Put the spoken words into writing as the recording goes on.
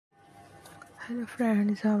Hello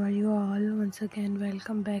friends, how are you all? Once again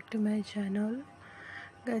welcome back to my channel.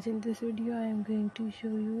 Guys, in this video I am going to show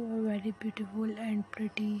you a very beautiful and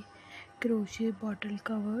pretty crochet bottle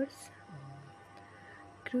covers.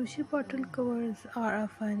 Crochet bottle covers are a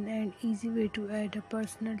fun and easy way to add a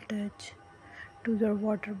personal touch to your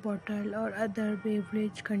water bottle or other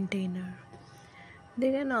beverage container.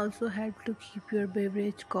 They can also help to keep your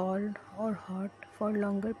beverage cold or hot for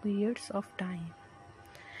longer periods of time.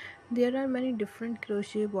 There are many different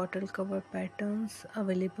crochet bottle cover patterns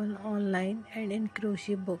available online and in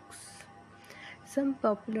crochet books. Some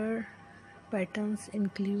popular patterns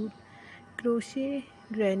include crochet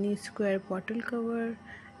granny square bottle cover,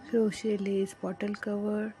 crochet lace bottle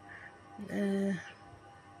cover, uh,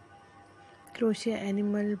 crochet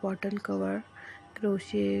animal bottle cover,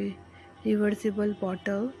 crochet reversible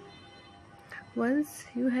bottle. Once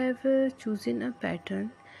you have chosen a pattern,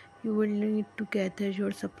 you will need to gather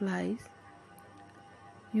your supplies.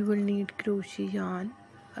 You will need crochet yarn,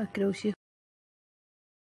 a crochet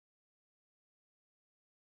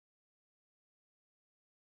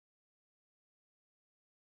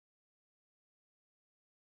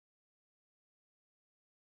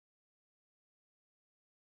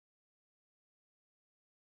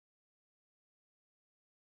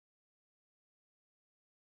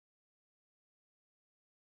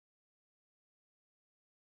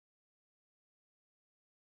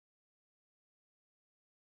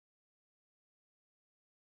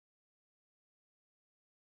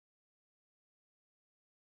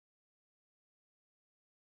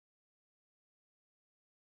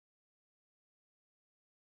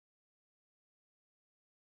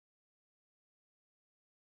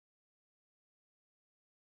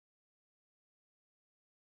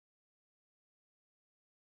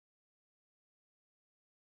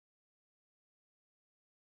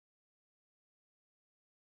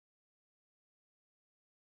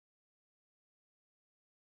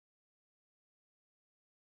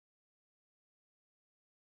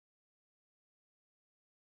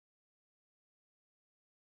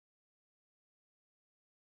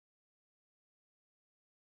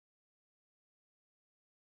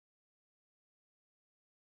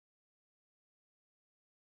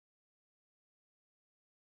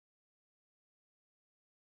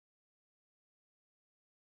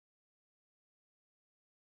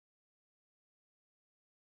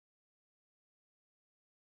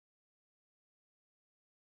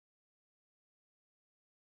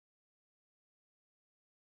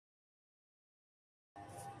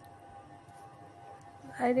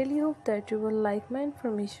I really hope that you will like my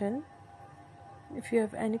information. If you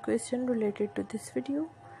have any question related to this video,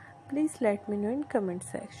 please let me know in comment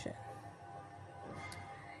section.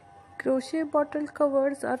 Crochet bottle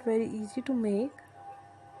covers are very easy to make.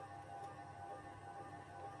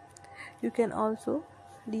 You can also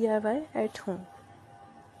DIY at home.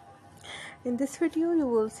 In this video, you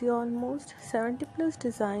will see almost 70 plus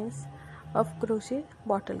designs of crochet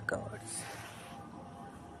bottle covers.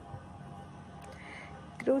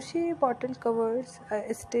 Crochet bottle covers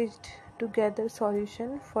are stitched together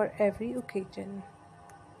solution for every occasion.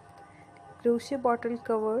 Crochet bottle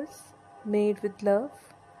covers made with love,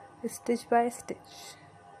 stitch by stitch.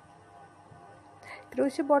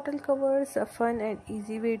 Crochet bottle covers are fun and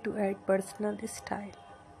easy way to add personal style.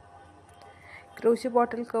 Crochet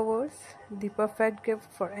bottle covers, the perfect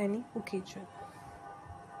gift for any occasion.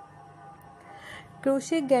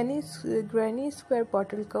 Crochet granny square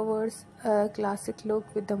bottle covers, a classic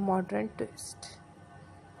look with a modern twist.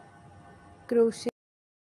 Crochet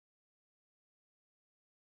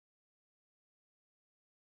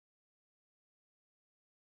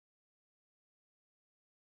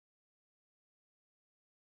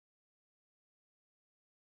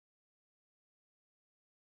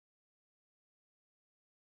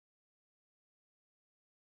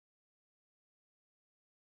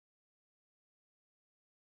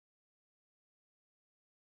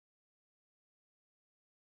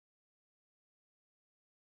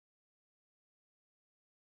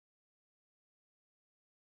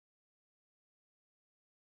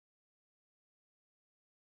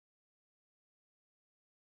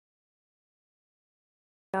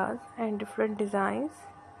and different designs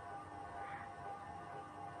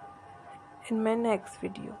in my next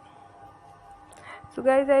video. So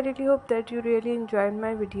guys, I really hope that you really enjoyed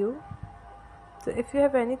my video. So if you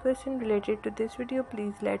have any question related to this video,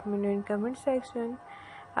 please let me know in comment section.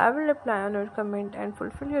 I will reply on your comment and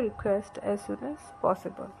fulfill your request as soon as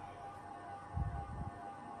possible.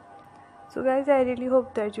 So guys, I really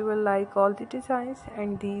hope that you will like all the designs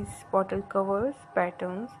and these bottle covers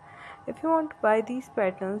patterns If you want to buy these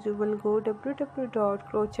patterns, you will go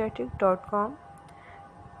www.crocheting.com.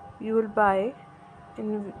 You will buy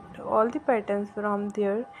in all the patterns from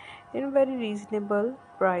there in very reasonable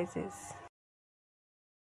prices.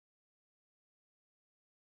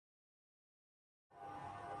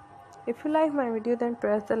 If you like my video, then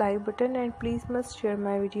press the like button, and please must share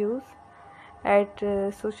my videos at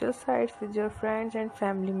social sites with your friends and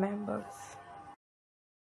family members.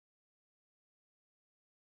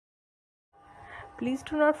 Please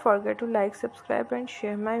do not forget to like, subscribe and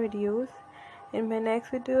share my videos. In my next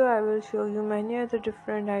video, I will show you many other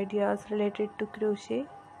different ideas related to crochet.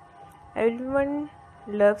 Everyone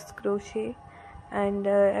loves crochet, and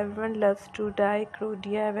everyone loves to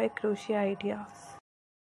DIY crochet ideas.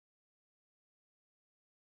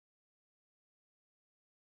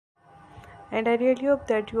 And I really hope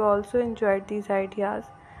that you also enjoyed these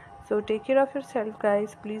ideas. So take care of yourself,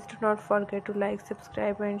 guys. Please do not forget to like,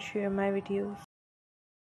 subscribe and share my videos.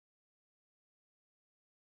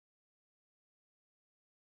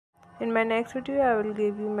 In my next video, I will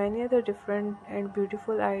give you many other different and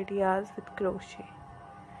beautiful ideas with crochet.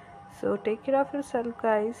 So take care of yourself,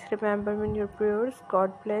 guys. Remember me in your prayers.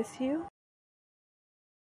 God bless you.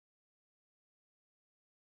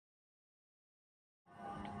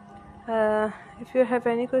 If you have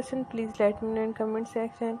any question, please let me know in comment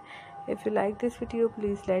section. If you like this video,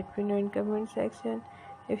 please let me know in comment section.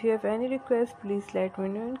 If you have any request, please let me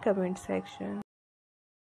know in comment section.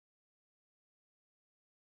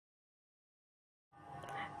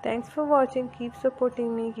 Thanks for watching. Keep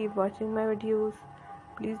supporting me. Keep watching my videos.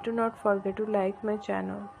 Please do not forget to like my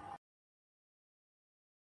channel.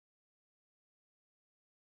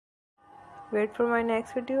 Wait for my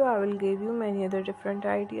next video. I will give you many other different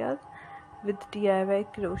ideas with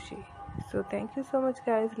DIY crochet. So thank you so much,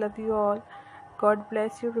 guys. Love you all. God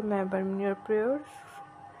bless you. Remember me in your prayers.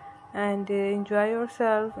 And enjoy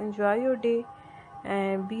yourself. Enjoy your day.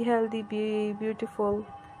 And be healthy. Be beautiful.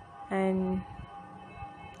 And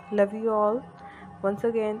love you all. Once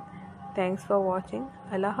again, thanks for watching.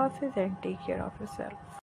 Allah Hafiz and take care of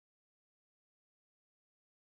yourself.